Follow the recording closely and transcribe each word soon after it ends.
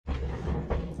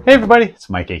Hey everybody, it's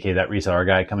Mike, aka That Reseller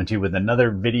Guy, coming to you with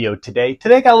another video today.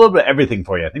 Today I got a little bit of everything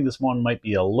for you. I think this one might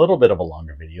be a little bit of a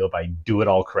longer video if I do it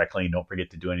all correctly and don't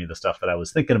forget to do any of the stuff that I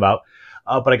was thinking about.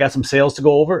 But I got some sales to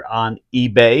go over on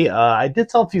eBay. I did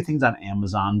sell a few things on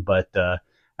Amazon, but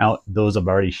now those have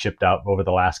already shipped out over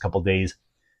the last couple days.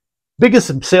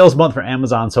 Biggest sales month for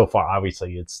Amazon so far.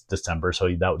 Obviously, it's December, so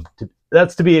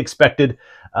that's to be expected,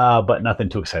 but nothing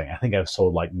too exciting. I think I've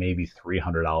sold like maybe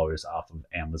 $300 off of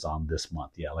Amazon this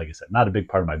month. Yeah, like I said, not a big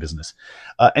part of my business.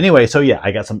 Anyway, so yeah,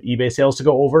 I got some eBay sales to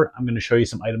go over. I'm going to show you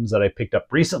some items that I picked up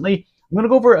recently. I'm going to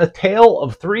go over a tale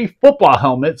of 3 football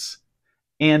helmets,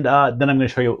 and then I'm going to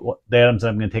show you what the items that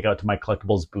I'm going to take out to my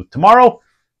collectibles booth tomorrow.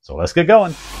 So let's get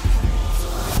going.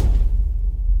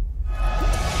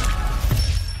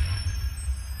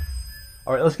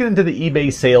 All right, let's get into the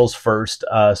eBay sales first.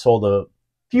 Sold a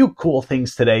few cool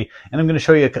things today, and I'm going to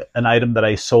show you an item that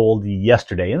I sold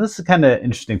yesterday. And this is kind of an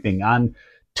interesting thing. On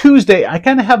Tuesday, I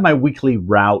kind of have my weekly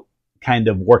route kind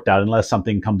of worked out, unless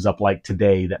something comes up like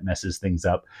today that messes things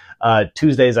up.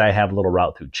 Tuesdays, I have a little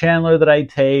route through Chandler that I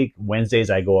take.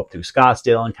 Wednesdays, I go up through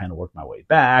Scottsdale and kind of work my way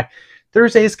back.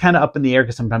 Thursday is kind of up in the air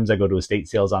because sometimes I go to estate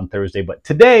sales on Thursday. But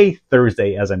today,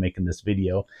 Thursday, as I'm making this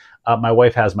video, my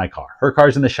wife has my car. Her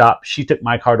car's in the shop. She took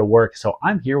my car to work. So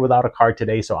I'm here without a car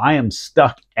today. So I am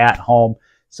stuck at home.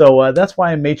 So that's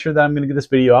why I made sure that I'm going to get this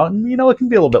video out. And, you know, it can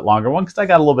be a little bit longer one because I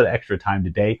got a little bit of extra time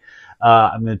today.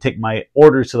 I'm going to take my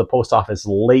orders to the post office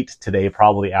late today,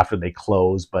 probably after they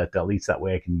close. But at least that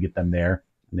way I can get them there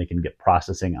and they can get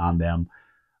processing on them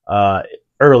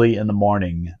early in the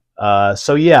morning.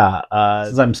 So yeah,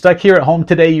 since I'm stuck here at home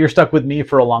today, you're stuck with me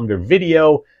for a longer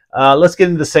video. Let's get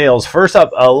into sales. First up,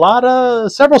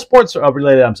 several sports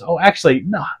related items. Oh, actually,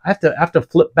 no, I have to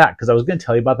flip back because I was going to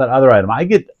tell you about that other item. I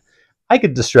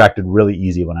get distracted really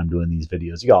easy when I'm doing these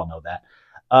videos. You all know that.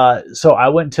 So I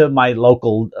went to my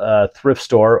local thrift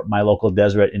store, my local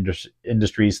Deseret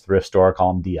Industries thrift store. I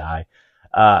call them DI.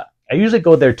 I usually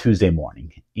go there Tuesday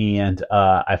morning, and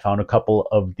I found a couple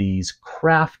of these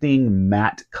crafting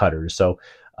mat cutters. So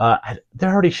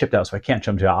they're already shipped out, so I can't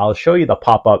show them to you. I'll show you the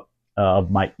pop-up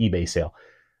of my eBay sale.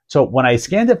 So when I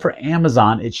scanned it for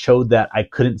Amazon, it showed that I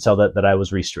couldn't sell that I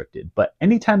was restricted. But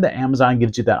anytime that Amazon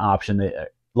gives you that option, the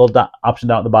little option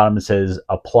down at the bottom that says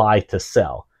apply to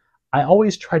sell, I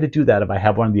always try to do that if I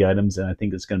have one of the items and I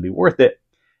think it's going to be worth it.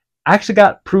 I actually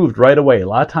got approved right away. A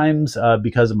lot of times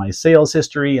because of my sales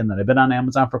history and that I've been on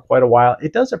Amazon for quite a while,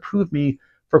 it does approve me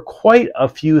for quite a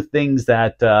few things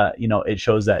that, you know, it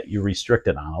shows that you're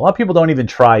restricted on. A lot of people don't even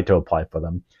try to apply for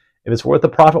them. If it's worth the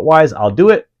profit-wise, I'll do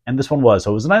it. And this one was.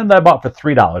 So it was an item that I bought for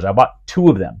 $3. I bought 2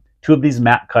 of them, 2 of these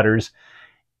mat cutters.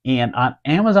 And on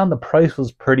Amazon, the price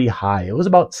was pretty high. It was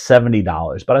about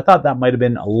 $70, but I thought that might have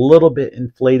been a little bit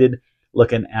inflated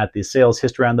looking at the sales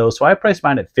history on those. So I priced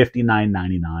mine at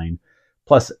 $59.99.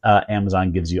 Plus,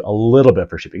 Amazon gives you a little bit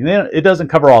for shipping. It doesn't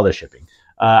cover all the shipping.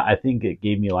 I think it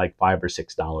gave me like $5 or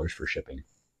 $6 for shipping.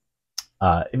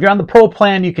 If you're on the Pro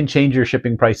plan, you can change your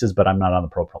shipping prices, but I'm not on the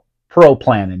Pro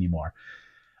plan anymore.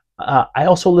 I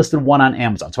also listed one on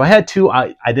Amazon. So I had 2.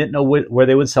 I didn't know where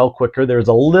they would sell quicker. There's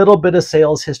a little bit of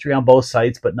sales history on both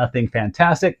sites, but nothing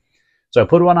fantastic. So I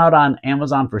put one out on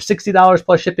Amazon for $60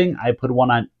 plus shipping. I put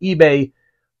one on eBay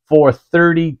for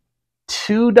 $32,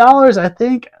 I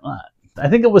think. I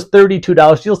think it was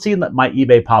 $32. You'll see my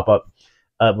eBay pop up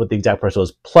with the exact price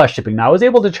was plus shipping. Now, I was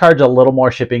able to charge a little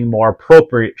more shipping, more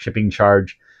appropriate shipping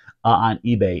charge on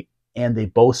eBay. And they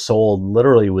both sold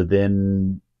literally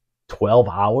within 12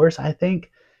 hours, I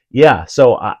think. Yeah,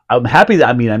 so I'm happy that,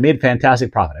 I made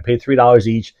fantastic profit. I paid $3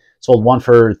 each. Sold one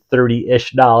for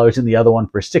 $30-ish and the other one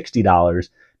for $60.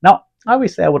 Now,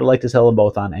 obviously, I would have liked to sell them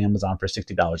both on Amazon for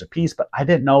 $60 a piece, but I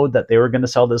didn't know that they were going to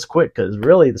sell this quick because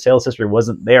really the sales history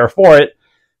wasn't there for it.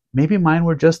 Maybe mine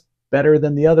were just better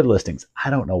than the other listings. I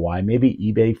don't know why. Maybe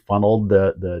eBay funneled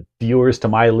the viewers to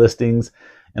my listings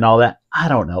and all that. I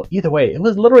don't know. Either way, it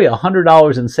was literally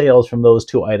 $100 in sales from those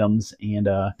 2 items, and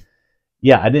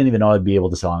yeah, I didn't even know I'd be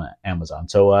able to sell on Amazon.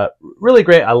 So really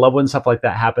great. I love when stuff like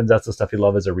that happens. That's the stuff you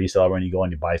love as a reseller, when you go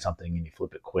and you buy something and you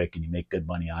flip it quick and you make good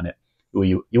money on it.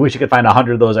 You wish you could find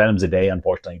 100 of those items a day.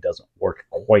 Unfortunately, it doesn't work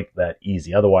quite that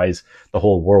easy. Otherwise, the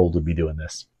whole world would be doing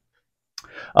this.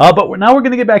 But now we're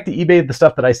going to get back to eBay, the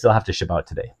stuff that I still have to ship out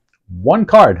today. One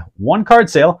card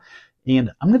sale. And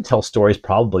I'm going to tell stories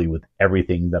probably with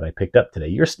everything that I picked up today.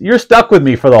 You're stuck with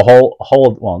me for the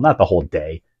whole, well, not the whole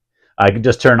day. I could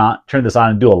just turn this on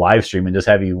and do a live stream and just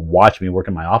have you watch me work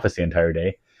in my office the entire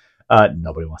day.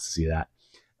 Nobody wants to see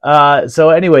that. So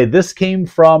anyway, this came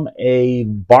from a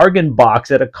bargain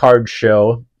box at a card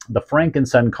show, the Frank &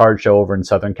 Son card show over in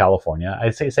Southern California.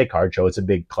 I say card show. It's a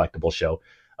big collectible show.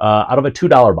 out of a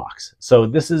 $2 box. So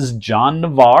this is John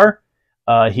Navarre.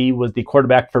 He was the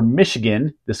quarterback for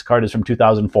Michigan. This card is from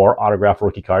 2004, autograph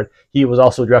rookie card. He was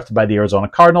also drafted by the Arizona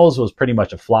Cardinals, was pretty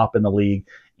much a flop in the league.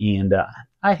 And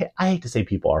I hate to say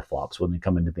people are flops when they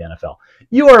come into the NFL.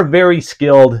 You are a very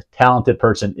skilled, talented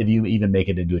person if you even make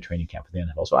it into a training camp for the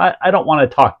NFL. So I don't want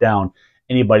to talk down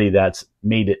anybody that's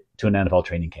made it to an NFL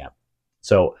training camp.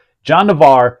 So John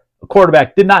Navarre, a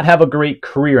quarterback, did not have a great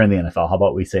career in the NFL. How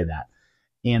about we say that?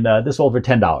 And this sold for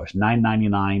 $10,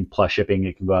 $9.99 plus shipping.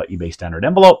 It can go out eBay standard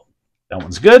envelope. That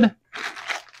one's good. The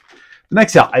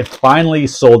next sale, I finally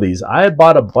sold these. I had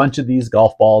bought a bunch of these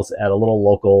golf balls at a little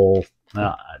local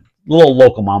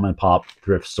mom and pop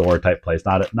thrift store type place,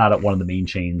 not at one of the main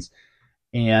chains.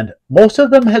 And most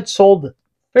of them had sold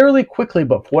fairly quickly,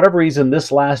 but for whatever reason,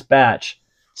 this last batch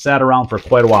sat around for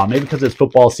quite a while. Maybe because it's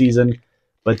football season.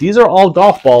 But these are all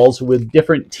golf balls with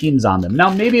different teams on them.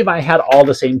 Now, maybe if I had all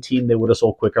the same team, they would have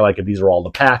sold quicker. Like if these were all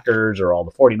the Packers or all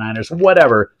the 49ers,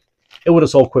 whatever, it would have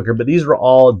sold quicker. But these were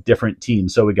all different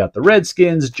teams. So we got the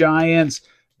Redskins, Giants,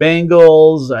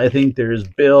 Bengals. I think there's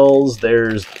Bills,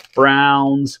 there's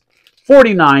Browns,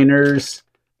 49ers,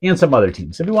 and some other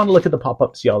teams. If you want to look at the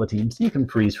pop-up, see all the teams, you can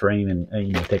freeze frame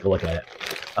and take a look at it.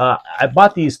 I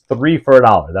bought these 3 for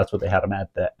 $1. That's what they had them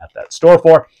at that store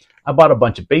for. I bought a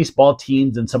bunch of baseball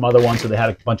teams and some other ones, so they had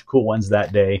a bunch of cool ones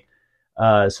that day.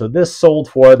 So this sold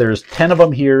for, there's 10 of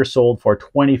them here, sold for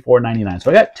 $24.99. So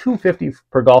I got $2.50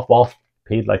 per golf ball,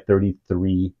 paid like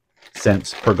 33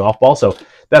 cents per golf ball. So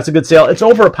that's a good sale. It's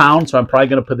over £1, so I'm probably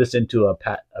going to put this into a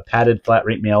padded flat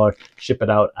rate mailer, ship it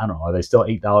out. I don't know, are they still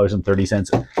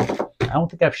 $8.30? I don't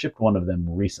think I've shipped one of them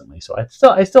recently, so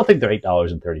I still think they're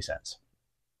 $8.30.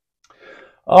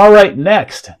 All right,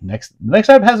 next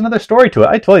item has another story to it.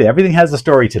 I told you, everything has a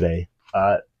story today.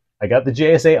 I got the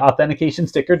JSA authentication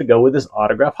sticker to go with this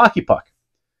autograph hockey puck.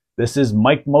 This is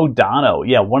Mike Modano.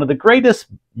 Yeah, one of the greatest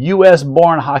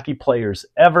U.S.-born hockey players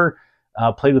ever.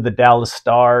 Played with the Dallas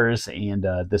Stars, and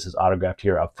this is autographed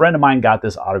here. A friend of mine got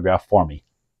this autograph for me.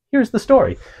 Here's the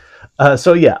story.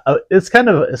 So yeah, it's kind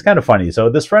of funny. So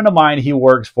this friend of mine, he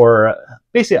works for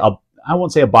basically I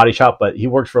won't say a body shop, but he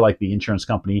works for like the insurance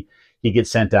company. He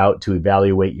gets sent out to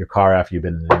evaluate your car after you've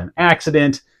been in an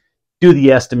accident, do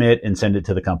the estimate, and send it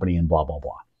to the company and blah, blah,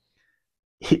 blah.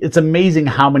 It's amazing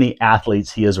how many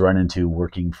athletes he has run into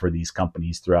working for these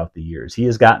companies throughout the years. He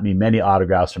has gotten me many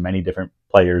autographs from many different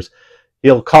players.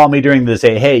 He'll call me during the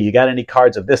day, hey, you got any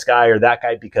cards of this guy or that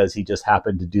guy? Because he just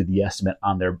happened to do the estimate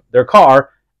on their car.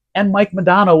 And Mike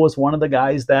Modano was one of the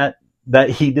guys that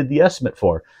he did the estimate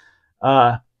for.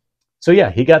 So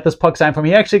yeah, he got this puck signed from me.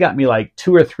 He actually got me like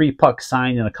 2 or 3 pucks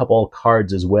signed and a couple of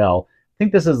cards as well. I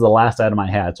think this is the last item I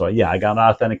had. So yeah, I got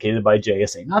authenticated by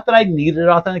JSA. Not that I needed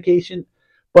authentication,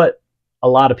 but a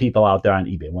lot of people out there on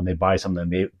eBay, when they buy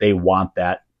something, they want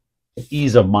that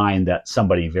ease of mind that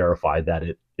somebody verified that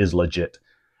it is legit.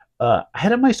 I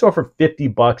had it in my store for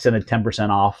 $50 and a 10%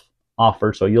 off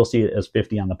offer. So you'll see it as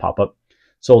 50 on the pop-up.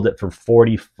 Sold it for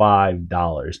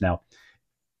 $45. Now,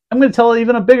 I'm going to tell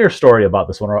even a bigger story about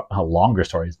this one, or a longer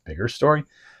story, is a bigger story.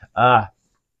 How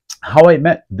I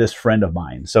met this friend of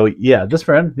mine. So yeah, this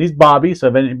friend, he's Bobby. So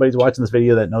if anybody's watching this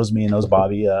video that knows me and knows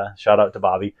Bobby, shout out to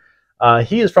Bobby.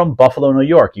 He is from Buffalo, New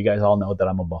York. You guys all know that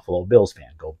I'm a Buffalo Bills fan.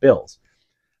 Go Bills.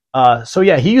 So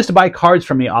yeah, he used to buy cards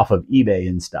from me off of eBay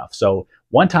and stuff. So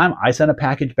one time I sent a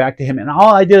package back to him, and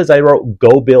all I did is I wrote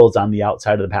 "Go Bills" on the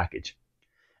outside of the package.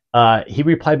 He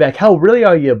replied back, "Hell, really?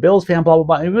 Are you a Bills fan?" Blah, blah,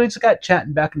 blah. And we just got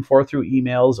chatting back and forth through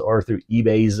emails or through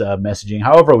eBay's messaging,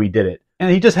 however we did it. And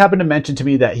he just happened to mention to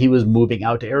me that he was moving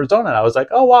out to Arizona. And I was like,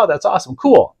 oh, wow, that's awesome.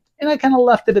 Cool. And I kind of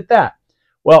left it at that.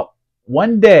 Well,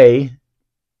 one day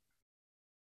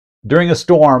during a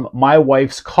storm, my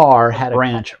wife's car had a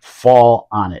branch fall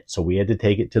on it. So we had to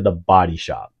take it to the body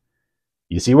shop.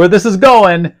 You see where this is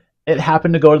going? It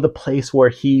happened to go to the place where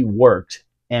he worked.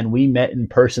 And we met in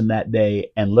person that day,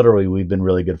 and literally we've been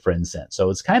really good friends since. So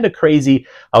it's kind of crazy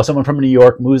how someone from New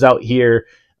York moves out here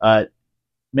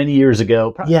many years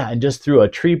ago. Yeah, and just through a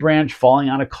tree branch falling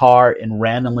on a car and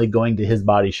randomly going to his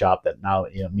body shop that now,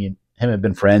 you know, me and him have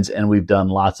been friends, and we've done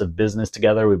lots of business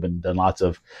together. We've done lots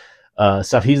of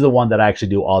stuff. He's the one that I actually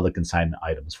do all the consignment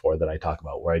items for that I talk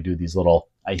about, where I do these little,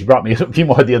 he brought me a few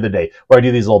more the other day, where I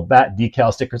do these little bat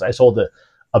decal stickers. I sold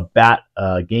a bat,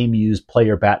 game used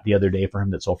player bat the other day for him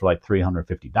that sold for like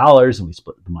 $350, and we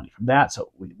split the money from that.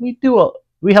 So we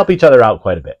help each other out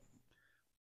quite a bit.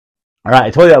 All right,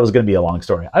 I told you that was going to be a long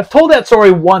story. I've told that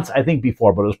story once, I think,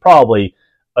 before, but it was probably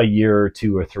a year or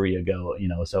 2 or 3 ago. You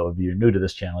know, so if you're new to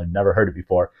this channel, you've never heard it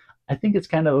before, I think it's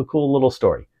kind of a cool little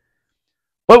story.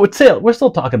 But with sale, we're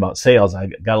still talking about sales. I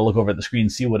got to look over at the screen,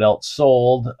 see what else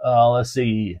sold. Let's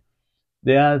see.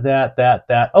 Yeah,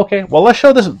 that. Okay, well, let's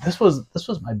show this. This was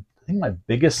my, I think, my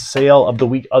biggest sale of the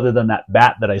week, other than that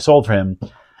bat that I sold for him.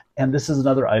 And this is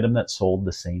another item that sold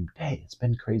the same day. It's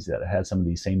been crazy that I had some of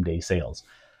these same day sales.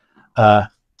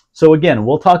 So again,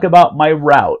 we'll talk about my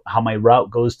route, how my route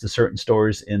goes to certain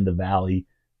stores in the Valley.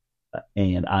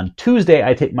 And on Tuesday,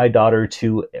 I take my daughter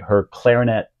to her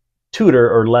clarinet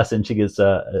tutor or lesson. She gets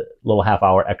a little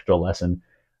half-hour extra lesson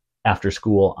after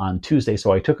school on Tuesday.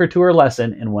 So I took her to her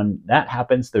lesson, and when that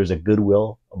happens, there's a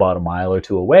Goodwill about a mile or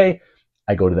two away.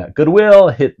 I go to that Goodwill,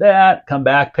 hit that, come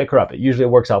back, pick her up. It usually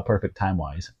works out perfect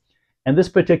time-wise. And this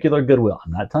particular Goodwill,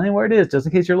 I'm not telling you where it is, just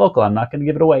in case you're local. I'm not going to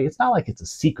give it away. It's not like it's a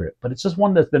secret, but it's just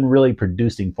one that's been really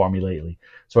producing for me lately.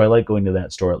 So I like going to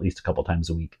that store at least a couple times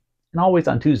a week, and always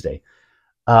on Tuesday.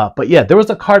 But yeah, there was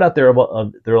a cart out there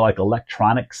about there were like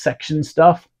electronic section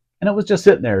stuff, and it was just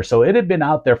sitting there. So it had been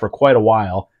out there for quite a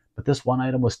while, but this one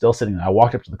item was still sitting there. I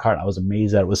walked up to the cart, and I was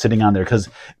amazed that it was sitting on there because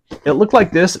it looked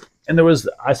like this, and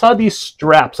I saw these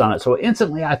straps on it. So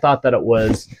instantly I thought that it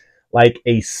was like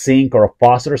a sink or a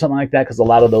faucet or something like that, because a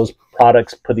lot of those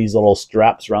products put these little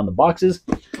straps around the boxes.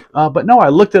 But no, I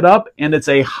looked it up, and it's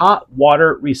a hot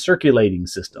water recirculating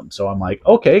system. So I'm like,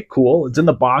 okay, cool. It's in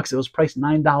the box. It was priced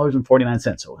 $9.49,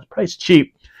 so it was priced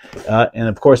cheap. And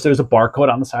of course, there's a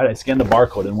barcode on the side. I scanned the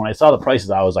barcode, and when I saw the prices,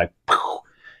 I was like,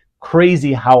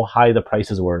 crazy how high the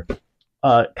prices were.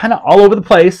 Kind of all over the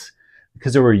place,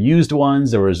 because there were used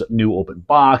ones, there was new open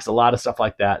box, a lot of stuff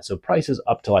like that. So prices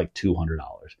up to like $200.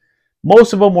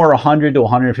 Most of them were $100 to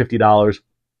 $150.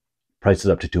 Prices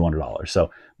up to $200.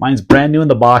 So mine's brand new in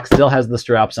the box, still has the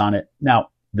straps on it. Now,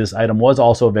 this item was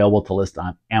also available to list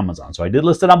on Amazon. So I did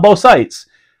list it on both sites.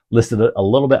 Listed it a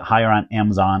little bit higher on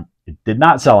Amazon. It did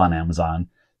not sell on Amazon.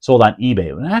 Sold on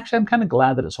eBay. And actually, I'm kind of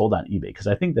glad that it sold on eBay, because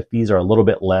I think the fees are a little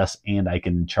bit less and I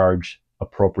can charge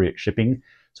appropriate shipping.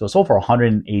 So it sold for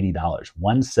 $180,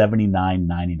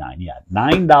 $179.99. Yeah,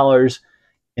 $9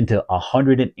 into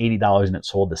 $180, and it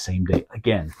sold the same day.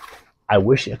 Again, I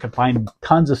wish I could find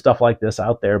tons of stuff like this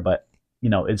out there, but you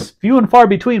know, it's few and far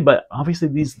between. But obviously,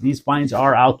 these finds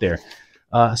are out there.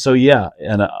 So yeah,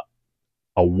 and a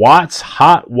Watts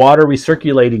hot water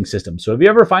recirculating system. So if you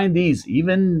ever find these,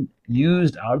 even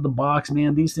used out of the box,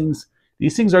 man, these things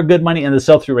are good money, and the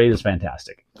sell-through rate is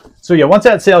fantastic. So yeah, once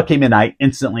that sale came in, I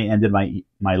instantly ended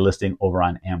my listing over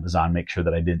on Amazon. Make sure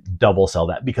that I didn't double sell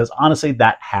that, because honestly,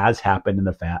 that has happened in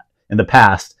the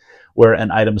past, where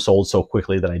an item sold so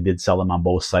quickly that I did sell them on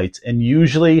both sites. And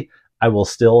usually I will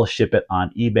still ship it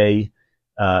on eBay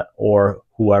or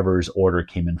whoever's order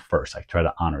came in first. I try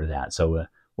to honor that. So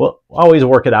we'll always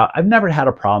work it out. I've never had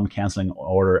a problem canceling an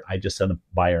order. I just send the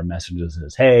buyer messages that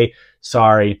says, hey,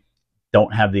 sorry,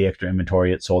 don't have the extra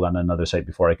inventory. It sold on another site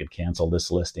before I could cancel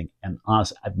this listing. And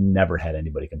honestly, I've never had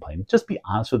anybody complain. Just be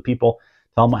honest with people.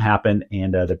 Tell them what happened,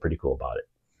 and they're pretty cool about it.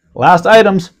 Last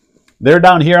items. They're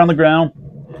down here on the ground.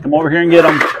 Come over here and get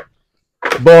them.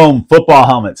 Boom, football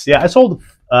helmets. Yeah, I sold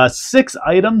 6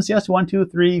 items. Yes, 1, 2,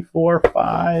 3, 4,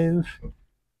 5,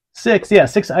 6. Yeah,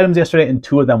 6 items yesterday, and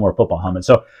 2 of them were football helmets.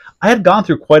 So I had gone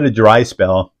through quite a dry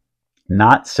spell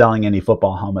not selling any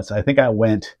football helmets. I think I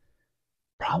went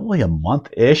probably a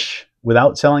month-ish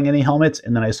without selling any helmets,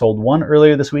 and then I sold 1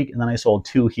 earlier this week, and then I sold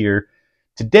 2 here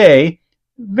today.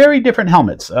 Very different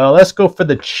helmets. Let's go for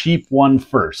the cheap one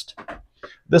first.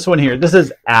 This one here, this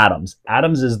is Adams.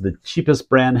 Adams is the cheapest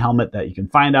brand helmet that you can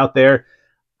find out there.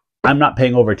 I'm not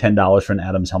paying over $10 for an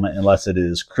Adams helmet unless it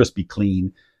is crispy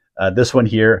clean. This one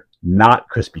here, not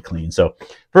crispy clean. So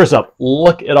first up,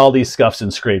 look at all these scuffs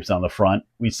and scrapes on the front.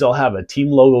 We still have a team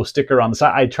logo sticker on the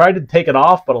side. I tried to take it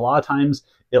off, but a lot of times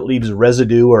it leaves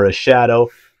residue or a shadow.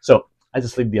 So I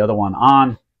just leave the other one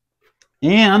on.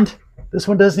 And this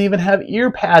one doesn't even have ear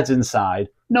pads inside.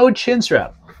 No chin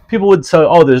strap. People would say,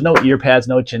 oh, there's no ear pads,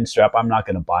 no chin strap. I'm not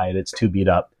going to buy it. It's too beat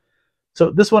up. So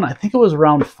this one, I think it was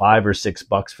around $5 or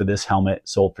 $6 for this helmet.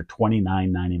 Sold for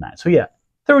 $29.99. So yeah,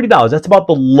 $30. That's about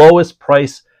the lowest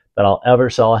price that I'll ever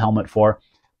sell a helmet for.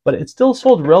 But it still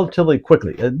sold relatively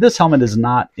quickly. This helmet is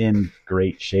not in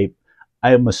great shape.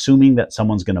 I am assuming that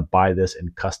someone's going to buy this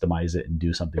and customize it and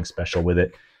do something special with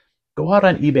it. Go out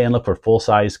on eBay and look for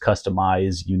full-size,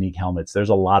 customized, unique helmets. There's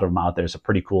a lot of them out there. Some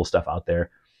pretty cool stuff out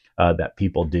there that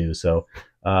people do. So,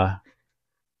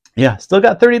 yeah, still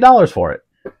got $30 for it.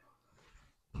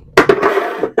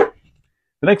 The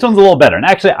next one's a little better. And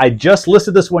actually, I just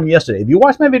listed this one yesterday. If you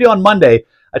watched my video on Monday,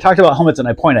 I talked about helmets and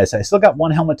I said I still got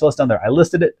 1 helmet to list on there. I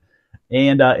listed it,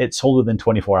 and it sold within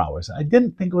 24 hours. I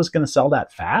didn't think it was going to sell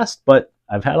that fast, but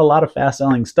I've had a lot of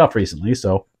fast-selling stuff recently,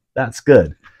 so that's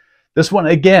good. This one,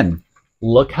 again,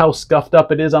 Look how scuffed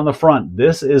up it is on the front.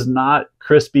 This is not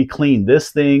crispy clean. This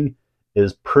thing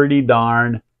is pretty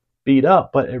darn beat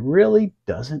up, but it really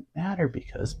doesn't matter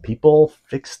because people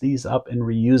fix these up and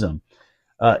reuse them.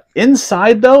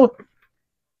 Inside, though,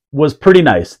 was pretty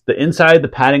nice. The inside, the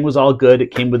padding was all good.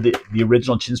 It came with the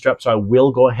original chin strap, so I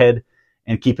will go ahead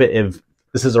and keep it. If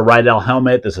this is a Reseller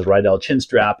helmet, this is Reseller chin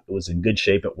strap. It was in good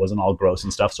shape. It wasn't all gross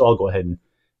and stuff, so I'll go ahead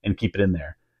and keep it in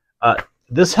there.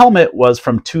 This helmet was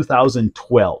from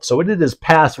 2012, so it is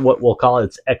past what we'll call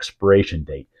its expiration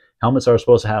date. Helmets are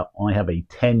supposed to only have a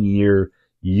 10-year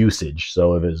usage.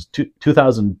 So if it was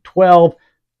 2012,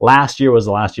 last year was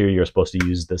the last year you're supposed to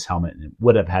use this helmet, and it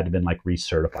would have had to been like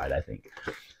recertified, I think.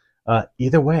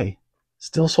 Either way,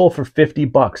 still sold for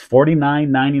 $50,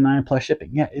 $49.99 plus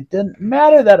shipping. Yeah, it didn't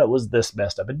matter that it was this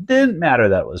messed up. It didn't matter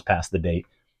that it was past the date.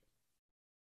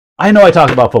 I know I talk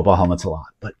about football helmets a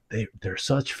lot, but they're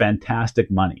such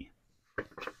fantastic money.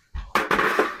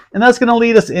 And that's going to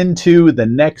lead us into the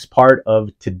next part of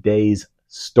today's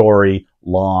story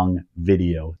long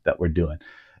video that we're doing.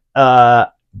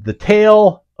 The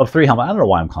Tale of 3 helmet. I don't know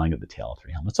why I'm calling it the Tale of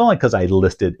 3 helmets. It's only because I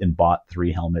listed and bought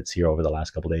 3 helmets here over the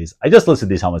last couple of days. I just listed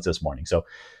these helmets this morning. So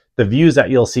the views that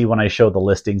you'll see when I show the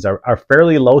listings are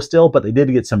fairly low still, but they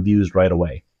did get some views right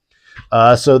away.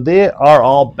 So they are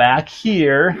all back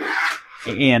here,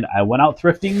 and I went out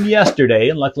thrifting yesterday,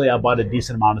 and luckily I bought a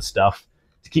decent amount of stuff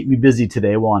to keep me busy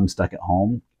today while I'm stuck at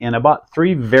home, and I bought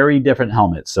 3 very different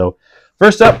helmets. So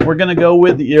first up, we're going to go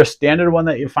with your standard one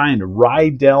that you find,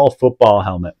 Reseller football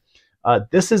helmet.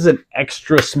 This is an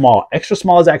extra small. Extra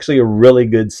small is actually a really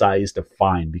good size to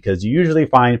find because you usually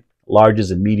find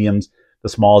larges and mediums. The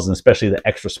smalls, and especially the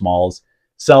extra smalls,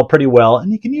 sell pretty well,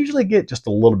 and you can usually get just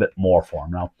a little bit more for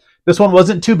them. Now, this one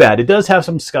wasn't too bad. It does have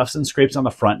some scuffs and scrapes on the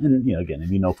front, and again,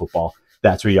 if you know football,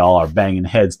 that's where y'all are banging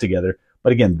heads together.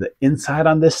 But again, the inside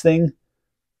on this thing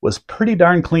was pretty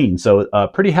darn clean, so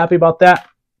pretty happy about that.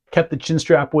 Kept the chin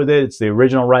strap with it. It's the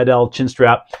original Reseller chin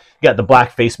strap. You got the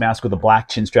black face mask with the black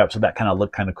chin strap, so that kind of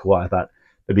looked kind of cool. I thought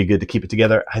it'd be good to keep it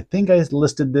together. I think I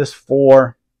listed this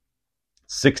for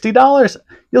 $60.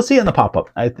 You'll see it in the pop-up.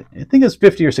 I think it's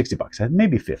 50 or 60 bucks.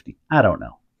 Maybe 50. I don't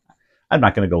know. I'm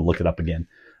not going to go look it up again.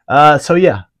 So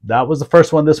yeah, that was the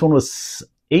first one. This one was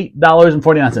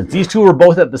 $8.49. These two were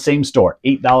both at the same store,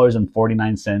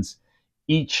 $8.49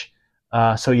 each.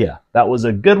 So yeah, that was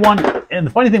a good one. And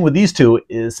the funny thing with these two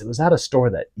is it was at a store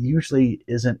that usually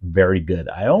isn't very good.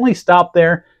 I only stop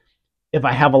there if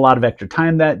I have a lot of extra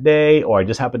time that day, or I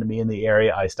just happen to be in the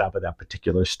area. I stop at that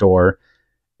particular store.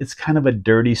 It's kind of a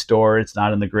dirty store. It's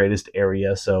not in the greatest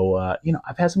area. So,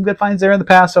 I've had some good finds there in the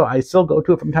past, so I still go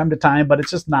to it from time to time, but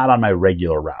it's just not on my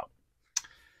regular route.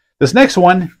 This next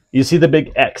one, you see the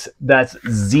big X. That's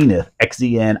Zenith,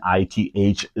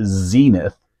 X-E-N-I-T-H,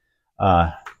 Zenith,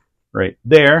 right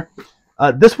there.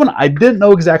 This one, I didn't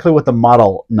know exactly what the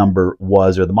model number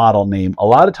was or the model name. A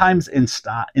lot of times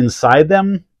inside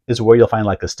them is where you'll find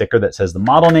like a sticker that says the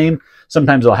model name.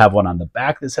 Sometimes they'll have one on the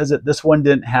back that says it. This one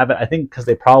didn't have it. I think because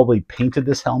they probably painted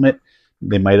this helmet.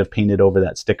 They might have painted over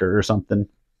that sticker or something.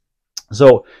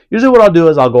 So usually what I'll do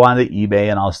is I'll go on to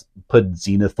eBay and I'll put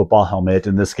Zenith football helmet.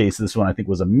 In this case, this one I think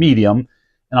was a medium.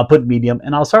 And I'll put medium,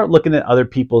 and I'll start looking at other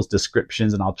people's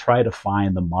descriptions, and I'll try to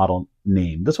find the model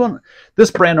name.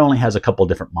 This brand only has a couple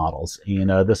different models, and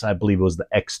this I believe was the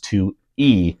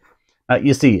X2E.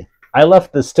 You see, I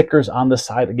left the stickers on the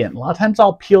side. Again, a lot of times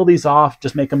I'll peel these off,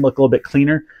 just make them look a little bit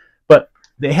cleaner. But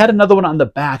they had another one on the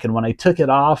back, and when I took it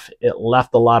off, it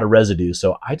left a lot of residue.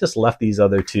 So I just left these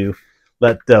other two.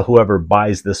 Let whoever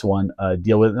buys this one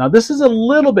deal with it. Now, this is a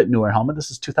little bit newer helmet. This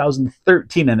is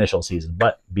 2013 initial season,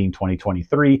 but being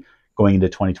 2023, going into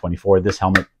 2024, this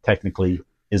helmet technically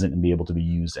isn't going to be able to be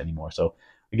used anymore. So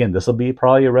again, this will be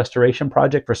probably a restoration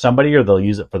project for somebody, or they'll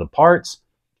use it for the parts.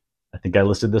 I think I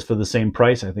listed this for the same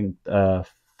price. I think $49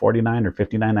 or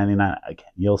 $59.99. Again,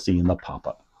 you'll see in the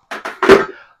pop-up.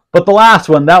 But the last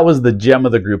one, that was the gem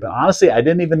of the group. And honestly, I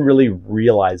didn't even really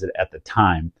realize it at the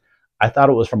time. I thought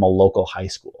it was from a local high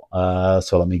school.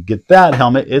 So let me get that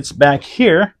helmet. It's back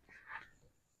here.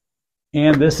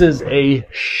 And this is a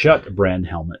Schutt brand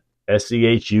helmet.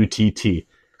 S-C-H-U-T-T.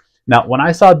 Now, when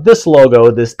I saw this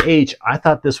logo, this H, I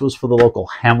thought this was for the local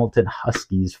Hamilton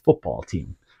Huskies football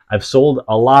team. I've sold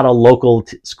a lot of local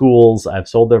schools. I've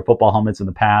sold their football helmets in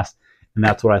the past, and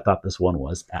that's what I thought this one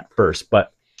was at first.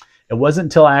 But it wasn't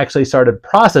until I actually started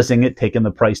processing it, taking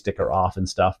the price sticker off and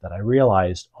stuff, that I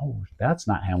realized, oh, that's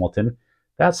not Hamilton.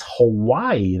 That's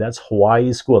Hawaii. That's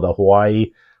Hawaii school, the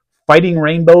Hawaii Fighting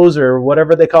Rainbows or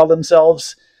whatever they call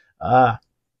themselves.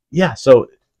 Yeah, so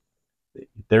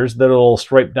there's the little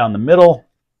stripe down the middle.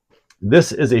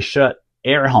 This is a Schutt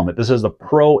Air helmet. This is the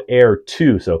Pro Air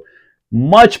 2, so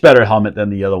much better helmet than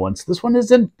the other ones. This one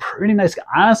is in pretty nice.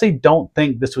 I honestly don't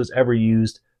think this was ever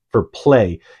used for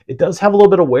play. It does have a little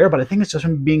bit of wear, but I think it's just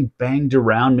from being banged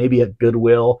around, maybe at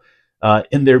Goodwill,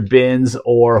 in their bins,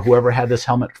 or whoever had this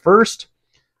helmet first.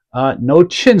 No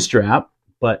chin strap,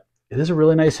 but it is a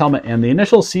really nice helmet. And the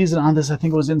initial season on this, I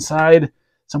think it was inside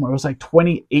somewhere. It was like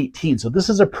 2018. So this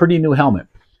is a pretty new helmet.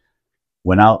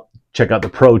 Went out, check out the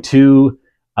Pro 2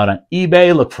 out on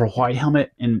eBay, look for a Hawaii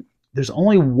helmet, and there's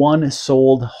only one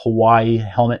sold Hawaii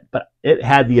helmet, but it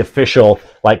had the official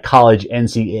like college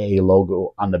NCAA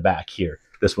logo on the back here.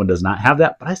 This one does not have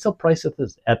that, but I still price it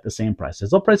at the same price. I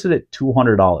still price it at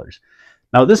 $200.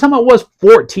 Now this helmet was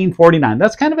 $14.49.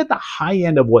 That's kind of at the high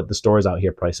end of what the stores out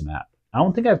here price them at. I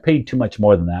don't think I've paid too much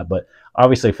more than that, but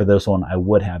obviously for this one, I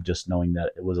would have, just knowing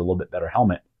that it was a little bit better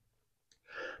helmet.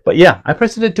 But yeah, I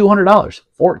priced it at $200,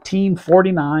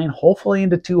 $14.49, hopefully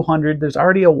into $200. There's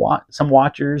already some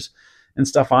watchers and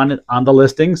stuff on it on the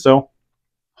listing, so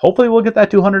hopefully we'll get that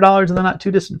 $200 in the not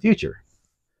too distant future.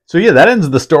 So yeah, that ends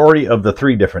the story of the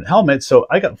 3 different helmets. So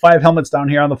I got 5 helmets down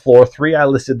here on the floor. 3 I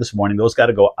listed this morning. Those got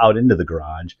to go out into the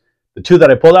garage. The 2 that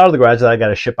I pulled out of the garage that I got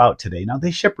to ship out today. Now they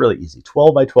ship really easy.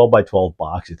 12 by 12 by 12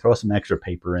 box. You throw some extra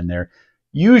paper in there.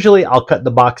 Usually I'll cut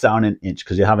the box down an inch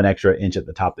because you have an extra inch at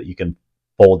the top that you can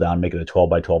fold down, make it a 12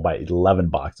 by 12 by 11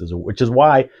 boxes, which is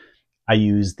why I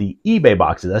use the eBay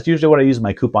boxes. That's usually what I use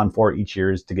my coupon for each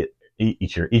year, is to get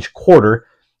each quarter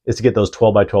is to get those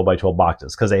 12 by 12 by 12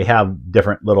 boxes, because they have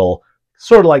different little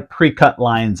sort of like pre-cut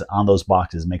lines on those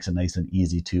boxes. Makes it nice and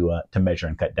easy to measure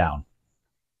and cut down.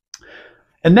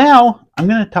 And now I'm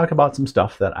going to talk about some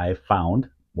stuff that I found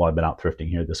while I've been out thrifting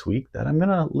here this week that I'm going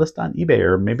to list on eBay,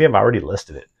 or maybe I've already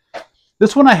listed it.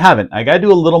 This one I haven't. I got to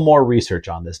do a little more research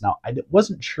on this. Now, I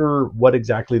wasn't sure what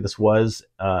exactly this was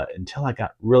until I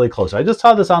got really close. I just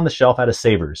saw this on the shelf at a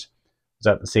Savers. I was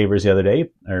at the Savers the other day,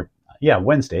 or yeah,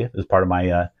 Wednesday. It was part of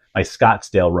my my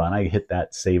Scottsdale run. I hit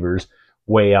that Savers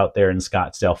way out there in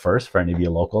Scottsdale first. For any of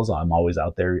you locals, I'm always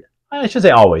out there. I should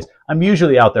say always. I'm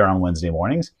usually out there on Wednesday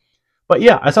mornings. But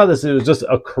yeah, I saw this. It was just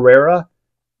a Carrera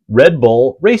Red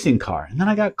Bull racing car. And then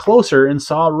I got closer and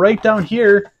saw right down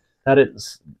here that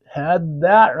it's had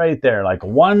that right there, like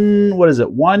one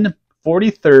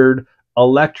 143rd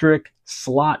electric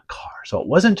slot car. So it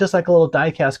wasn't just like a little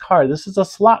die-cast car. This is a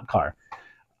slot car.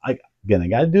 Again, I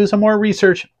got to do some more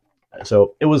research.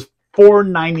 So it was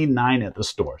 $4.99 at the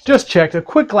store. Just checked a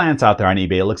quick glance out there on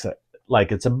eBay. It looks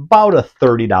like it's about a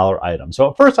 $30 item. So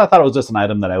at first I thought it was just an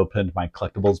item that I would put into my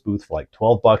collectibles booth for like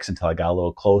 12 bucks until I got a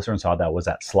little closer and saw that was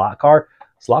that slot car.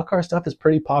 Slot car stuff is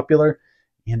pretty popular.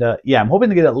 And yeah, I'm hoping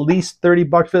to get at least 30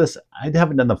 bucks for this. I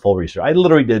haven't done the full research. I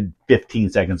literally did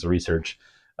 15 seconds of research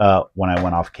when I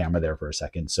went off camera there for a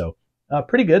second. So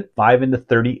pretty good. 5 into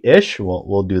 30-ish.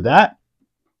 We'll do that.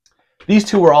 These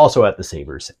 2 were also at the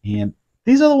Savers. And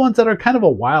these are the ones that are kind of a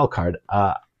wild card.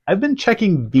 I've been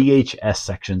checking VHS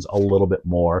sections a little bit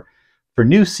more for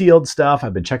new sealed stuff.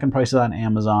 I've been checking prices on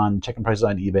Amazon, checking prices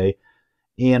on eBay,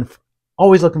 and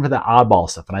always looking for the oddball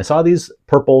stuff. And I saw these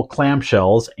purple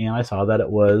clamshells, and I saw that it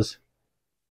was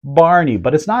Barney.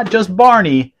 But it's not just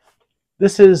Barney.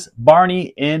 This is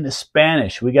Barney in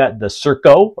Spanish. We got the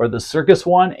Circo, or the circus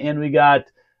one, and we got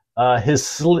Barney's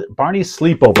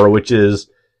Sleepover, which is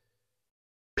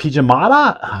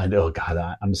Pijamada? Oh,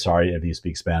 God, I'm sorry if you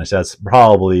speak Spanish. That's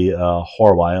probably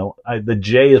horrible. The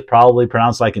J is probably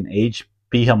pronounced like an H.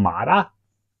 Pijamada?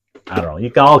 I don't know.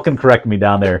 You all can correct me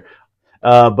down there.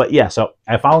 But yeah, so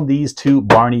I found these 2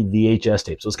 Barney VHS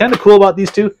tapes. What's kind of cool about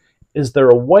these 2 is they're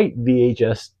a white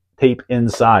VHS tape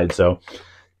inside. So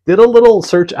did a little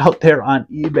search out there on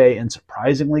eBay, and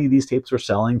surprisingly, these tapes were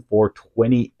selling for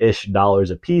 $20-ish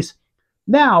a piece.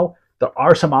 Now, there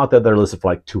are some out there that are listed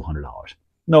for like $200.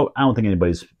 No, I don't think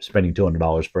anybody's spending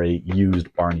 $200 for a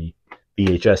used Barney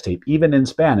VHS tape, even in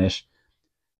Spanish.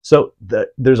 So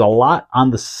there's a lot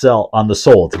on the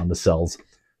cells.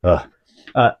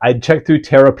 I checked through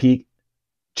Terapeak,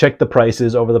 checked the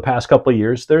prices over the past couple of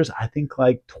years. There's, I think,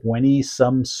 like 20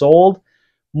 some sold.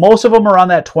 Most of them are on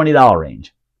that $20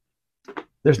 range.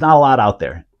 There's not a lot out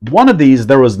there. One of these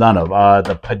there was none of.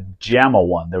 The pajama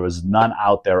one, there was none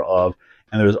out there of,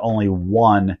 and there was only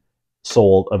one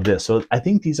sold of this. So I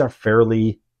think these are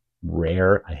fairly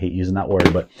rare. I hate using that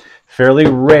word, but fairly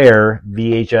rare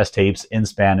VHS tapes in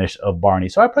Spanish of Barney.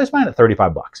 So I priced mine at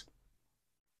 35 bucks.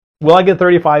 Will I get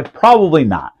 35? Probably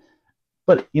not.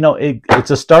 But, you know,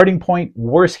 it's a starting point.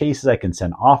 Worst cases, I can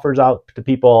send offers out to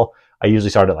people. I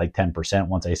usually start at like 10%.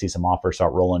 Once I see some offers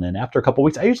start rolling in after a couple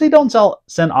weeks. I usually don't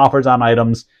send offers on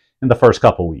items in the first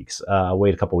couple weeks.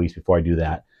 Wait a couple weeks before I do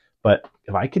that. But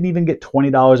if I could even get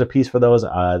 $20 a piece for those,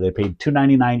 they paid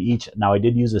 $2.99 each. Now I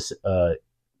did use a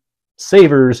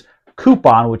Savers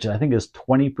coupon, which I think is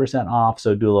 20% off.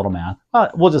 So do a little math.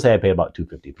 We'll just say I paid about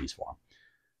 $2.50 a piece for them.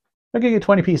 If I could get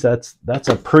 20 piece, that's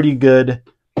a pretty good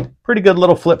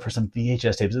little flip for some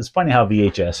VHS tapes. It's funny how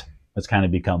VHS has kind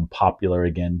of become popular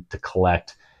again to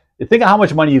collect. Think of how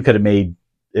much money you could have made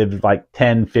if like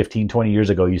 10, 15, 20 years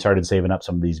ago you started saving up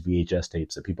some of these VHS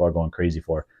tapes that people are going crazy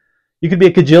for. You could be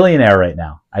a cajillionaire right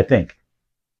now, I think.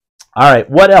 All right,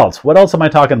 what else? What else am I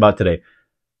talking about today?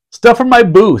 Stuff from my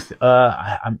booth.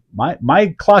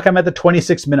 My clock, I'm at the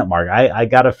 26-minute mark. I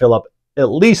got to fill up at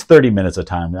least 30 minutes of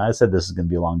time. I said this is going to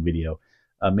be a long video.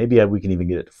 Maybe we can even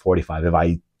get it to 45 if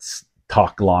I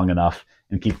talk long enough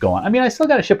and keep going. I mean, I still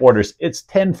got to ship orders. It's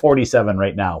 10:47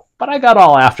 right now, but I got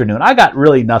all afternoon. I got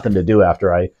really nothing to do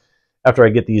after I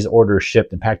get these orders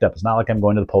shipped and packed up. It's not like I'm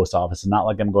going to the post office. It's not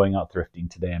like I'm going out thrifting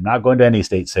today. I'm not going to any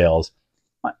estate sales.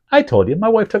 I told you, my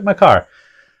wife took my car.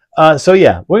 So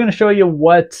yeah, we're going to show you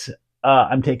what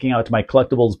I'm taking out to my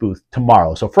collectibles booth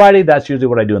tomorrow. So Friday, that's usually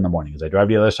what I do in the morning is I drive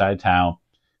to the other side of town,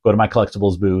 go to my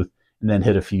collectibles booth, and then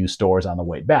hit a few stores on the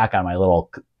way back on my little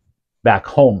back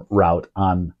home route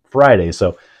on Friday.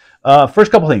 So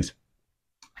first couple things.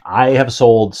 I have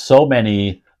sold so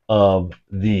many of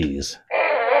these.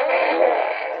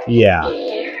 Yeah.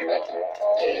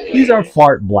 These are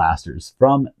fart blasters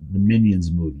from the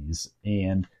Minions movies.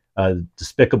 And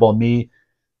Despicable Me.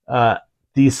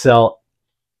 These sell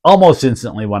almost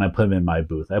instantly when I put them in my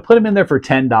booth. I put them in there for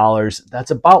 $10. That's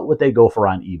about what they go for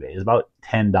on eBay. It's about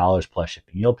 $10 plus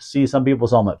shipping. You'll see some people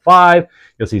sell them at $5.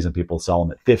 You'll see some people sell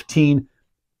them at $15.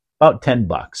 About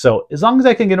 $10. So as long as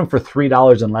I can get them for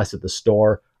 $3 and less at the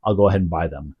store, I'll go ahead and buy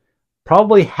them.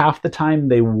 Probably half the time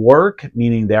they work,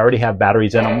 meaning they already have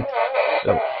batteries in them.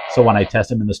 So when I test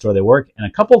them in the store, they work. And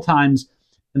a couple times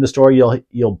in the store,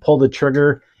 you'll pull the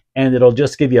trigger and it'll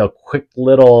just give you a quick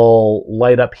little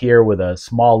light up here with a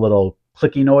small little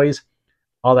clicky noise.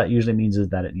 All that usually means is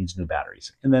that it needs new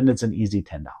batteries. And then it's an easy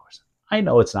 $10. I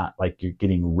know it's not like you're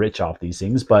getting rich off these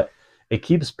things, but it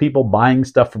keeps people buying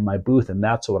stuff from my booth, and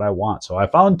that's what I want. So I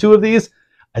found 2 of these.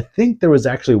 I think there was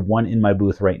actually 1 in my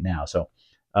booth right now. So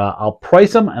I'll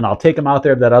price them, and I'll take them out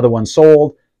there. If that other one's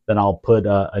sold, then I'll put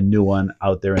a new one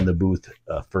out there in the booth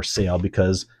for sale,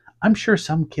 because I'm sure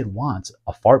some kid wants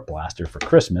a fart blaster for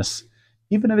Christmas,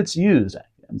 even if it's used.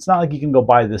 It's not like you can go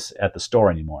buy this at the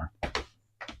store anymore.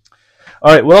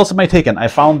 All right, what else am I taking? I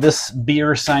found this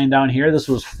beer sign down here. This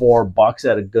was $4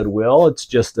 at a Goodwill. It's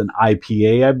just an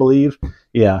IPA, I believe.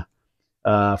 Yeah.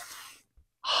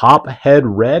 Hophead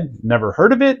Red. Never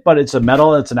heard of it, but it's a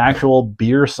metal. It's an actual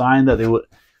beer sign that they would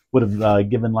have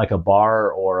given like a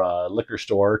bar or a liquor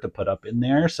store to put up in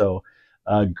there. So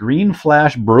Green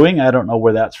Flash Brewing. I don't know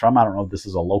where that's from. I don't know if this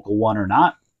is a local one or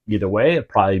not. Either way, it'd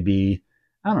probably be,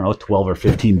 I don't know, $12 or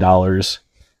 $15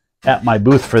 at my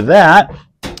booth for that.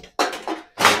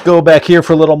 Go back here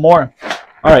for a little more.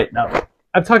 All right, now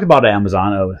I've talked about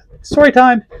Amazon. Story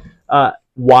time.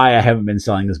 Why I haven't been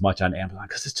selling as much on Amazon,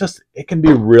 because it can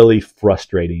be really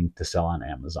frustrating to sell on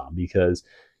Amazon, because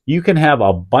you can have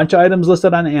a bunch of items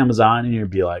listed on Amazon and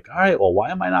you'd be like, all right, well, why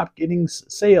am I not getting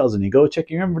sales? And you go check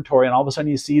your inventory and all of a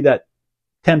sudden you see that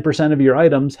 10% of your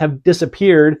items have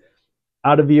disappeared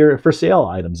out of your for sale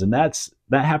items. And that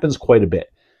happens quite a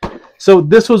bit. So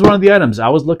this was one of the items. I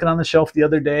was looking on the shelf the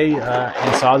other day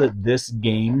and saw that this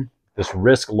game, this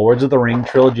Risk Lords of the Ring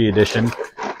Trilogy Edition,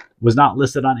 was not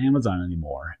listed on Amazon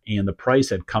anymore. And the price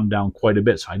had come down quite a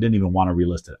bit, so I didn't even want to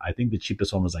relist it. I think the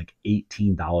cheapest one was like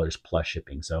 $18 plus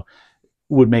shipping. So it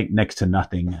would make next to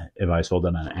nothing if I sold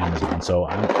it on Amazon. So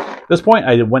at this point,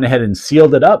 I went ahead and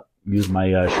sealed it up, used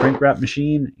my shrink wrap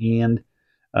machine, and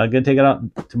I'm going to take it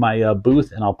out to my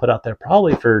booth, and I'll put out there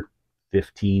probably for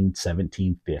 $15,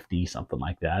 $17, $50, something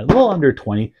like that. A little under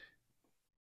 $20.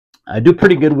 I do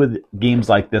pretty good with games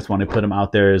like this when I put them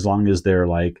out there, as long as they're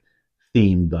like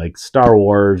themed, like Star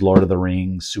Wars, Lord of the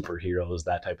Rings, superheroes,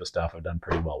 that type of stuff. I've done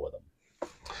pretty well with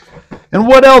them. And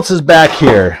what else is back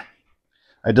here?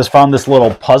 I just found this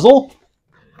little puzzle,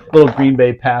 little Green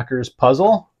Bay Packers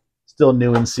puzzle, still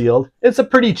new and sealed. It's a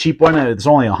pretty cheap one. It's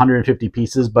only 150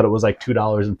 pieces, but it was like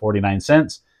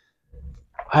 $2.49.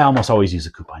 I almost always use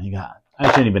a coupon. I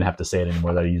shouldn't even have to say it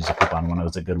anymore that I used a coupon when I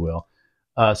was at Goodwill.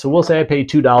 So we'll say I paid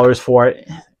 $2 for it.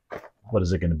 What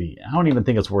is it going to be? I don't even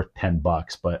think it's worth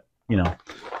 $10, but you know,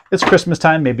 it's Christmas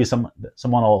time. Maybe someone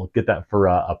will get that for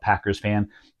a Packers fan.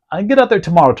 I get out there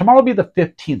tomorrow. Tomorrow will be the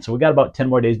 15th, so we got about 10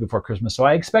 more days before Christmas. So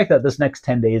I expect that this next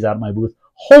 10 days out of my booth,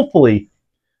 hopefully,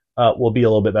 will be a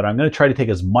little bit better. I'm going to try to take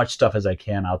as much stuff as I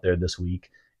can out there this week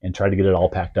and try to get it all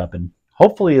packed up, and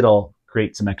hopefully it'll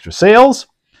create some extra sales.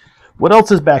 What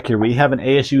else is back here? We have an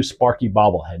ASU Sparky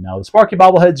bobblehead. Now, the Sparky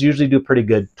bobbleheads usually do pretty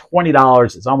good.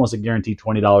 $20. It's almost a guaranteed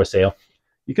 $20 sale.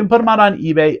 You can put them out on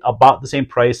eBay about the same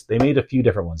price. They made a few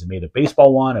different ones. They made a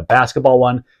baseball one, a basketball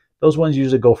one. Those ones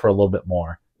usually go for a little bit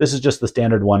more. This is just the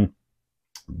standard one.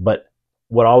 But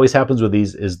what always happens with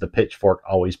these is the pitchfork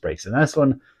always breaks. And this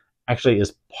one actually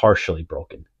is partially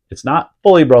broken. It's not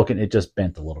fully broken. It just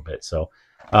bent a little bit. So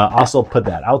also put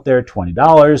that out there,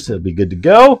 $20. It'll be good to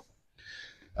go.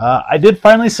 I did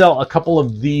finally sell a couple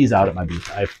of these out at my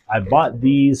booth. I bought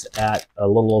these at a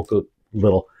local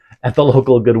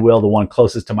Goodwill, the one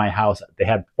closest to my house. They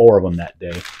had 4 of them that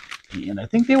day. And I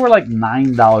think they were like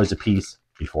 $9 a piece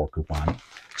before coupon.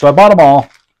 So I bought them all.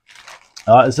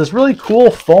 It's this really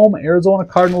cool foam Arizona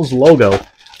Cardinals logo.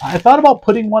 I thought about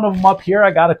putting one of them up here.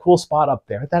 I got a cool spot up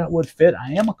there. I thought it would fit.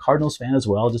 I am a Cardinals fan as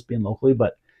well, just being locally,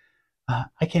 but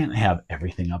I can't have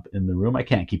everything up in the room. I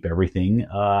can't keep everything.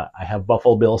 I have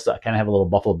Buffalo Bills. I kind of have a little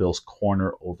Buffalo Bills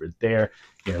corner over there.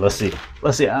 Here, let's see.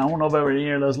 Let's see. I don't know if over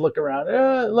here. Let's look around.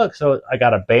 Look, so I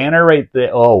got a banner right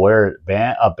there. Oh, where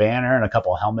a banner and a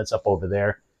couple of helmets up over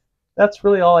there. That's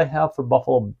really all I have for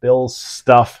Buffalo Bills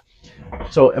stuff.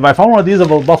 So if I found one of these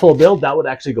of a Buffalo Bill, that would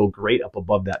actually go great up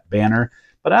above that banner.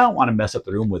 But I don't want to mess up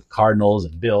the room with Cardinals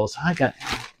and Bills. I got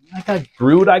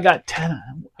Groot. I got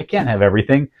 10. I can't have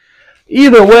everything.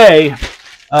 Either way,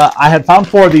 I had found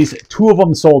 4 of these. 2 of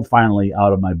them sold finally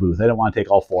out of my booth. I didn't want to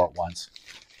take all 4 at once.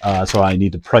 So I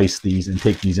need to price these and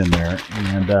take these in there.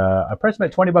 And I priced them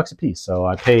at $20 a piece. So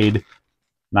I paid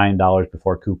 $9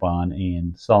 before coupon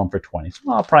and sell them for $20.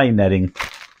 So I'll probably netting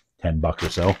 $10 or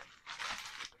so.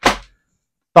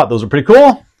 Thought those were pretty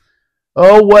cool.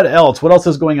 Oh, what else? What else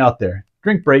is going out there?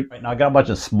 Drink break. Right now I got a bunch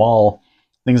of small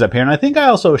things up here. And I think I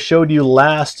also showed you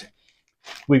last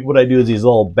week what I do is these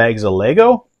little bags of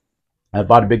Lego. I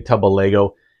bought a big tub of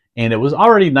Lego and it was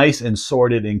already nice and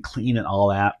sorted and clean and all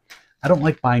that. I don't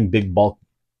like buying big bulk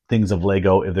things of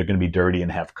Lego if they're going to be dirty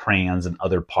and have crayons and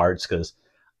other parts because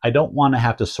I don't want to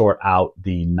have to sort out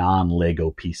the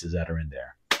non-Lego pieces that are in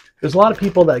there. There's a lot of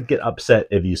people that get upset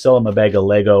if you sell them a bag of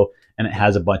Lego and it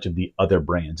has a bunch of the other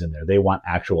brands in there. They want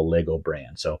actual Lego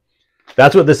brand. So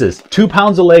that's what this is. 2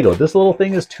 pounds of Lego. This little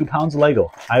thing is 2 pounds of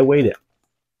Lego. I weighed it.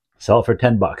 Sell it for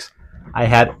 $10. I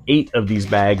had 8 of these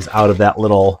bags out of that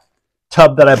little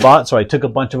tub that I bought. So I took a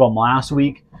bunch of them last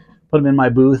week, put them in my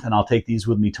booth, and I'll take these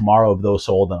with me tomorrow. If those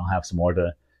sold, then I'll have some more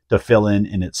to fill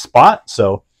in its spot.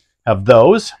 So have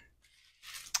those.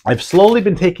 I've slowly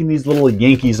been taking these little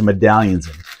Yankees medallions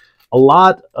in. A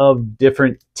lot of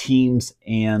different teams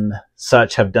and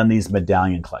such have done these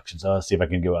medallion collections. Let's see if I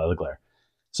can go out of the glare.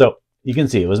 So you can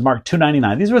see it was marked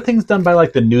 $2.99. These were things done by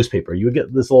like the newspaper. You would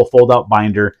get this little fold-out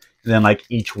binder, and then like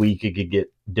each week you could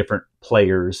get different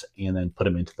players and then put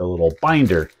them into the little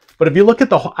binder. But if you look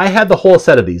at I had the whole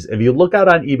set of these. If you look out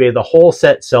on eBay, the whole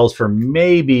set sells for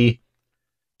maybe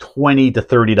 $20 to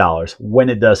 $30 when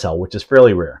it does sell, which is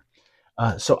fairly rare.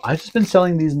 So I've just been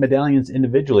selling these medallions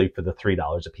individually for the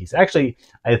 $3 a piece. Actually,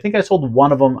 I think I sold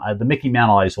one of them. The Mickey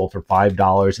Mantle I sold for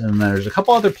 $5, and then there's a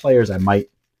couple other players I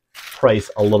might price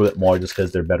a little bit more just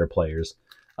because they're better players.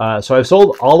 So I've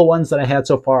sold all the ones that I had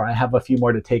so far. I have a few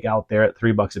more to take out there at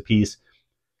 $3 a piece.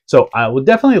 So I would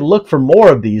definitely look for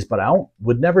more of these, but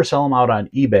would never sell them out on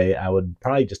eBay. I would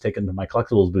probably just take them to my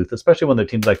collectibles booth, especially when they're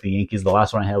teams like the Yankees. The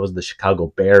last one I had was the Chicago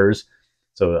Bears.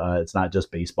 So it's not just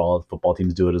baseball. Football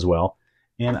teams do it as well.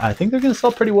 And I think they're going to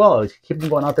sell pretty well. Keep them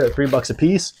going out there at $3 a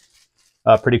piece.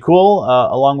 Pretty cool.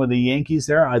 Along with the Yankees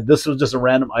there. This was just a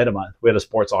random item. We had a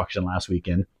sports auction last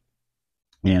weekend.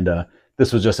 And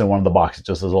this was just in one of the boxes,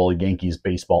 just this old Yankees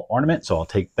baseball ornament. So I'll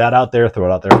take that out there, throw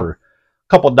it out there for a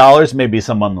couple dollars. Maybe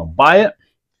someone will buy it.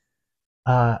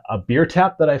 A beer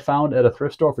tap that I found at a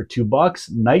thrift store for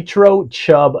 $2. Nitro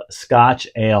Chub Scotch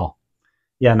Ale.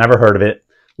 Yeah, never heard of it.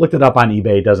 Looked it up on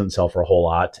eBay. It doesn't sell for a whole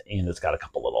lot, and it's got a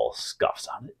couple little scuffs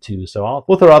on it too. So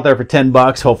we'll throw it out there for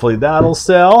 $10. Hopefully that'll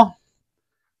sell.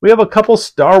 We have a couple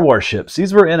Star Wars ships.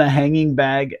 These were in a hanging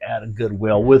bag at a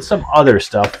Goodwill with some other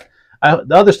stuff.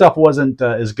 The other stuff wasn't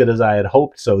as good as I had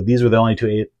hoped, so these were the only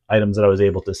 2 items that I was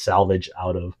able to salvage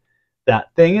out of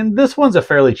that thing. And this one's a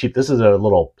fairly cheap. This is a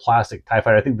little plastic TIE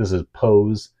fighter. I think this is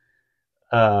Poe's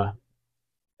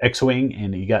X-Wing,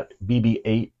 and you got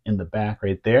BB-8 in the back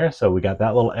right there. So we got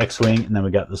that little X-Wing, and then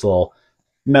we got this little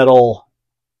metal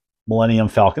Millennium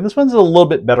Falcon. This one's a little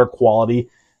bit better quality,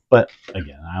 but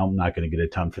again, I'm not going to get a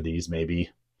ton for these. Maybe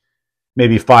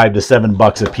 $5 to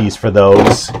 $7 a piece for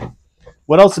those.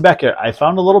 What else is back here? I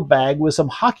found a little bag with some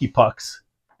hockey pucks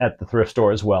at the thrift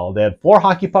store as well. They had 4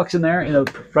 hockey pucks in there, and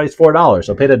it priced $4.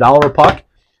 So I paid $1 a puck.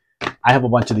 I have a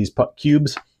bunch of these puck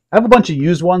cubes. I have a bunch of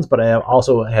used ones, but I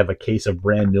also have a case of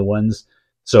brand new ones.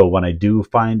 So when I do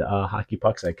find hockey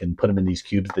pucks, I can put them in these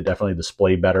cubes that definitely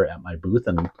display better at my booth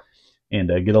and get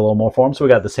a little more for them. So we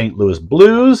got the St. Louis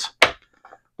Blues.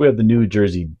 We have the New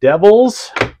Jersey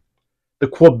Devils. The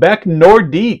Quebec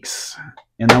Nordiques.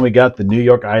 And then we got the New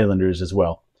York Islanders as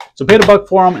well. So paid $1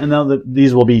 for them, and then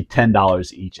these will be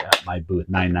 $10 each at my booth.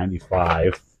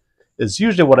 $9.95 is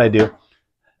usually what I do.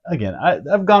 Again,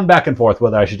 I've gone back and forth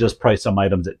whether I should just price some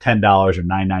items at $10 or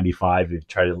 $9.95 to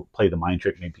try to play the mind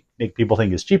trick, make people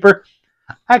think it's cheaper.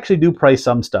 I actually do price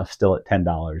some stuff still at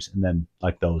 $10, and then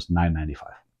like those $9.95.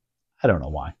 I don't know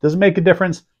why. Does it make a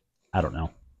difference? I don't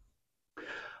know.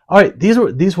 All right,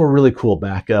 these were really cool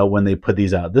back when they put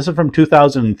these out. This is from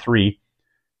 2003.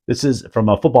 This is from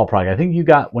a football product. I think you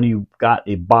got, when you got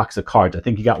a box of cards, I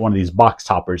think you got one of these box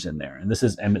toppers in there. And this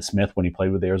is Emmitt Smith when he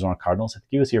played with the Arizona Cardinals. I think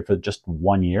he was here for just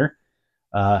 1 year.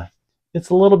 It's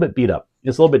a little bit beat up.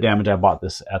 It's a little bit damaged. I bought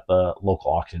this at the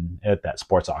local auction, at that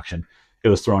sports auction. It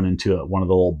was thrown into one of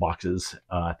the little boxes.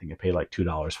 I think I paid like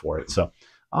 $2 for it. So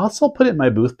I'll still put it in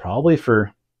my booth probably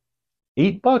for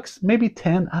 $8, maybe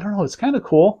 10. I don't know. It's kind of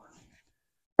cool.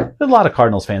 There's a lot of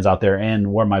Cardinals fans out there,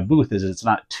 and where my booth is, it's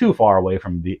not too far away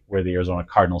from where the Arizona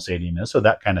Cardinal Stadium is, so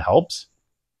that kind of helps.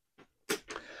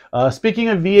 Speaking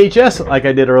of VHS, like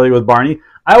I did earlier with Barney,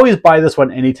 I always buy this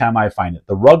one anytime I find it.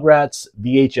 The Rugrats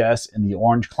VHS in the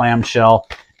orange clamshell,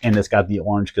 and it's got the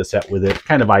orange cassette with it.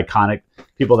 Kind of iconic.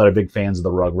 People that are big fans of the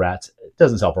Rugrats, it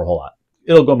doesn't sell for a whole lot.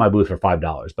 It'll go in my booth for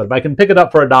 $5, but if I can pick it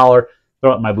up for $1,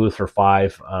 throw it in my booth for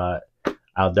 $5,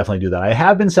 I'll definitely do that. I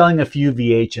have been selling a few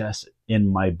VHS in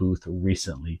my booth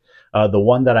recently. The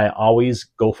one that I always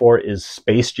go for is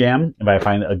Space Jam. If I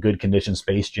find a good condition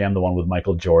Space Jam, the one with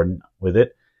Michael Jordan with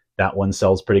it, that one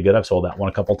sells pretty good. I've sold that one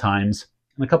a couple times,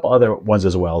 and a couple other ones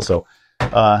as well. So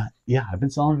yeah, I've been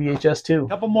selling VHS too. A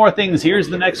couple more things. Here's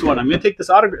the next one. I'm going to take this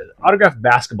autographed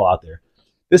basketball out there.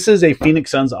 This is a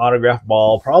Phoenix Suns autograph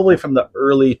ball, probably from the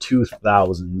early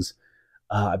 2000s.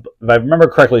 If I remember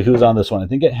correctly, who's on this one? I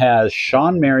think it has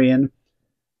Sean Marion.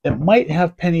 It might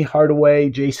have Penny Hardaway,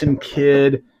 Jason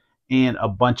Kidd, and a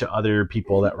bunch of other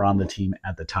people that were on the team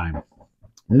at the time.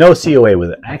 No COA with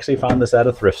it. I actually found this at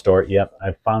a thrift store. Yep,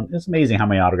 it's amazing how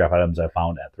many autograph items I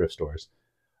found at thrift stores.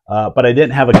 But I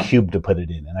didn't have a cube to put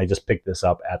it in, and I just picked this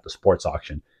up at the sports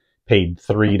auction. Paid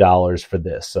 $3 for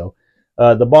this. So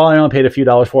the ball I only paid a few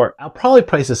dollars for. I'll probably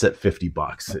price this at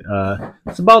 $50.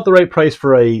 It's about the right price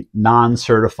for a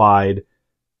non-certified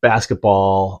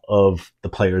basketball of the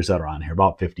players that are on here,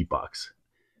 about $50.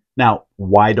 Now,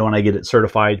 why don't I get it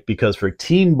certified? Because for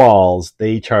team balls,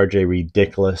 they charge a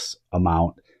ridiculous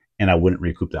amount, and I wouldn't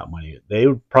recoup that money. They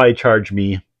would probably charge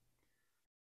me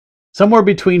somewhere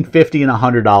between $50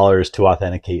 and $100 to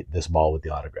authenticate this ball with the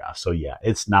autograph. So yeah,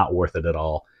 it's not worth it at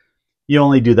all. You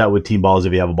only do that with team balls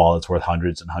if you have a ball that's worth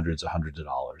hundreds and hundreds and hundreds of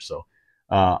dollars. So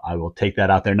I will take that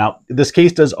out there. Now, this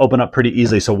case does open up pretty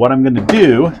easily. So what I'm going to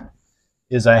do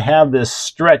is I have this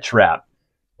stretch wrap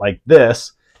like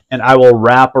this, and I will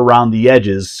wrap around the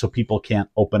edges so people can't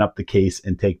open up the case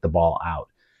and take the ball out.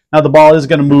 Now, the ball is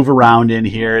going to move around in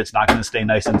here. It's not going to stay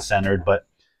nice and centered, but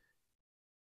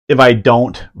if I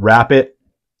don't wrap it,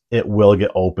 it will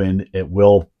get opened. It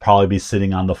will probably be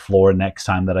sitting on the floor next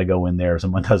time that I go in there if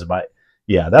someone does it. But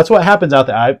yeah, that's what happens out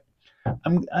there.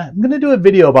 I'm going to do a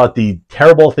video about the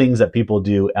terrible things that people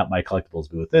do at my collectibles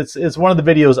booth. It's one of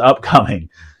the videos upcoming.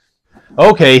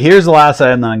 Okay, here's the last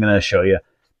item that I'm going to show you.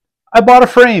 I bought a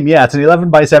frame. Yeah, it's an 11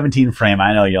 by 17 frame.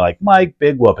 I know you're like, Mike,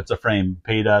 big whoop. It's a frame.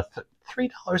 Paid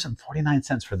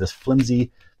 $3.49 for this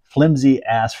flimsy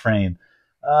ass frame.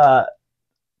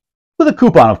 With a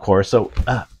coupon, of course. So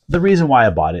the reason why I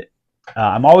bought it,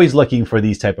 I'm always looking for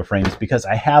these type of frames because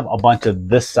I have a bunch of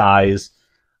this size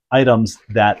items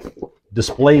that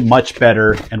display much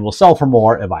better and will sell for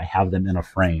more if I have them in a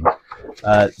frame.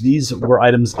 These were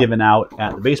items given out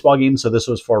at the baseball game. So this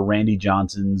was for Randy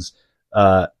Johnson's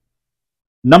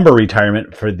number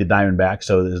retirement for the Diamondbacks.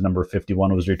 So his number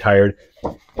 51 was retired.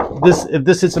 If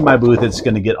this sits in my booth, it's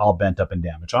going to get all bent up and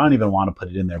damaged. I don't even want to put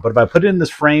it in there. But if I put it in this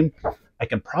frame, I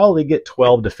can probably get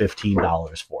 $12 to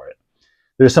 $15 for it.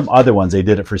 There's some other ones. They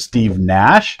did it for Steve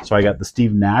Nash. So I got the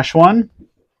Steve Nash one,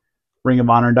 Ring of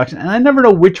Honor induction. And I never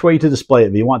know which way to display it.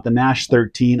 If you want the Nash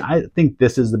 13, I think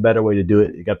this is the better way to do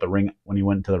it. You got the ring when you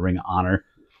went to the Ring of Honor.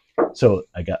 So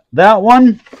I got that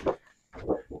one.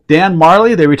 Dan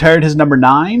Marley, they retired his number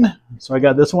 9. So I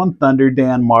got this one, Thunder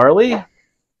Dan Marley.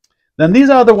 Then these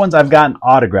other ones I've gotten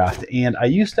autographed. And I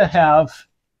used to have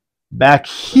back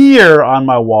here on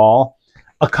my wall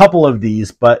a couple of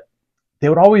these, but they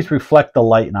would always reflect the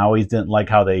light, and I always didn't like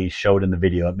how they showed in the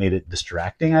video. It made it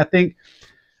distracting, I think.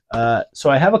 So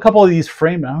I have a couple of these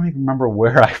framed. I don't even remember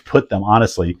where I put them,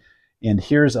 honestly. And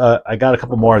here's, I got a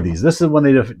couple more of these. This is one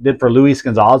they did for Luis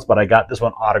Gonzalez, but I got this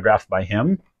one autographed by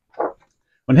him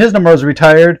when his number was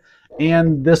retired,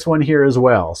 and this one here as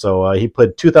well. So he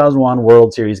put 2001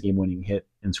 World Series game-winning hit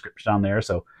inscription on there.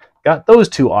 So got those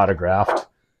two autographed.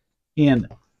 And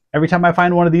every time I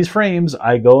find one of these frames,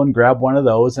 I go and grab one of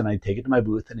those, and I take it to my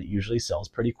booth, and it usually sells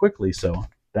pretty quickly. So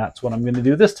that's what I'm going to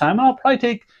do this time. I'll probably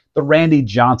take the Randy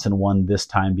Johnson one this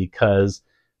time because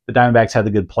the Diamondbacks had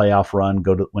a good playoff run,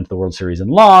 went to the World Series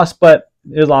and lost, but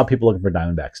there's a lot of people looking for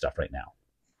Diamondback stuff right now.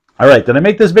 All right, did I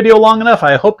make this video long enough?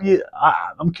 I hope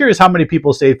I'm curious how many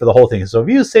people stayed for the whole thing. So if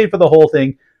you stayed for the whole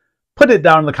thing, put it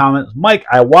down in the comments. Mike,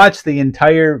 I watched the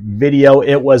entire video.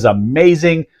 It was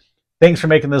amazing. Thanks for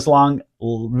making this long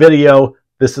video.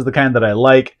 This is the kind that I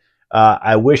like.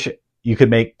 I wish you could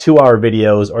make 2-hour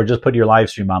videos or just put your live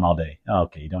stream on all day.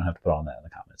 Okay, you don't have to put all that in the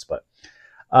comments, but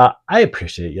I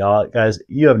appreciate y'all. Guys,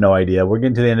 you have no idea. We're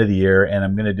getting to the end of the year, and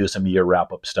I'm going to do some year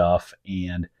wrap-up stuff,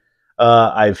 and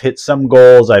I've hit some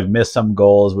goals. I've missed some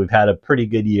goals. We've had a pretty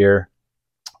good year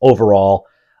overall,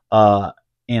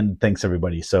 and thanks,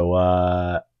 everybody.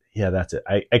 So, yeah, that's it.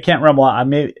 I can't ramble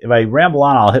on. If I ramble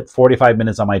on, I'll hit 45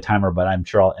 minutes on my timer, but I'm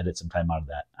sure I'll edit some time out of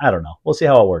that. I don't know. We'll see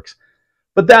how it works.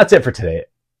 But that's it for today.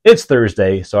 It's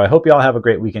Thursday, so I hope you all have a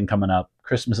great weekend coming up.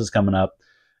 Christmas is coming up,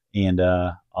 and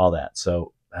all that.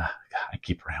 So I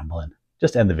keep rambling.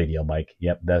 Just end the video, Mike.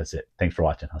 Yep, that is it. Thanks for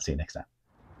watching. I'll see you next time.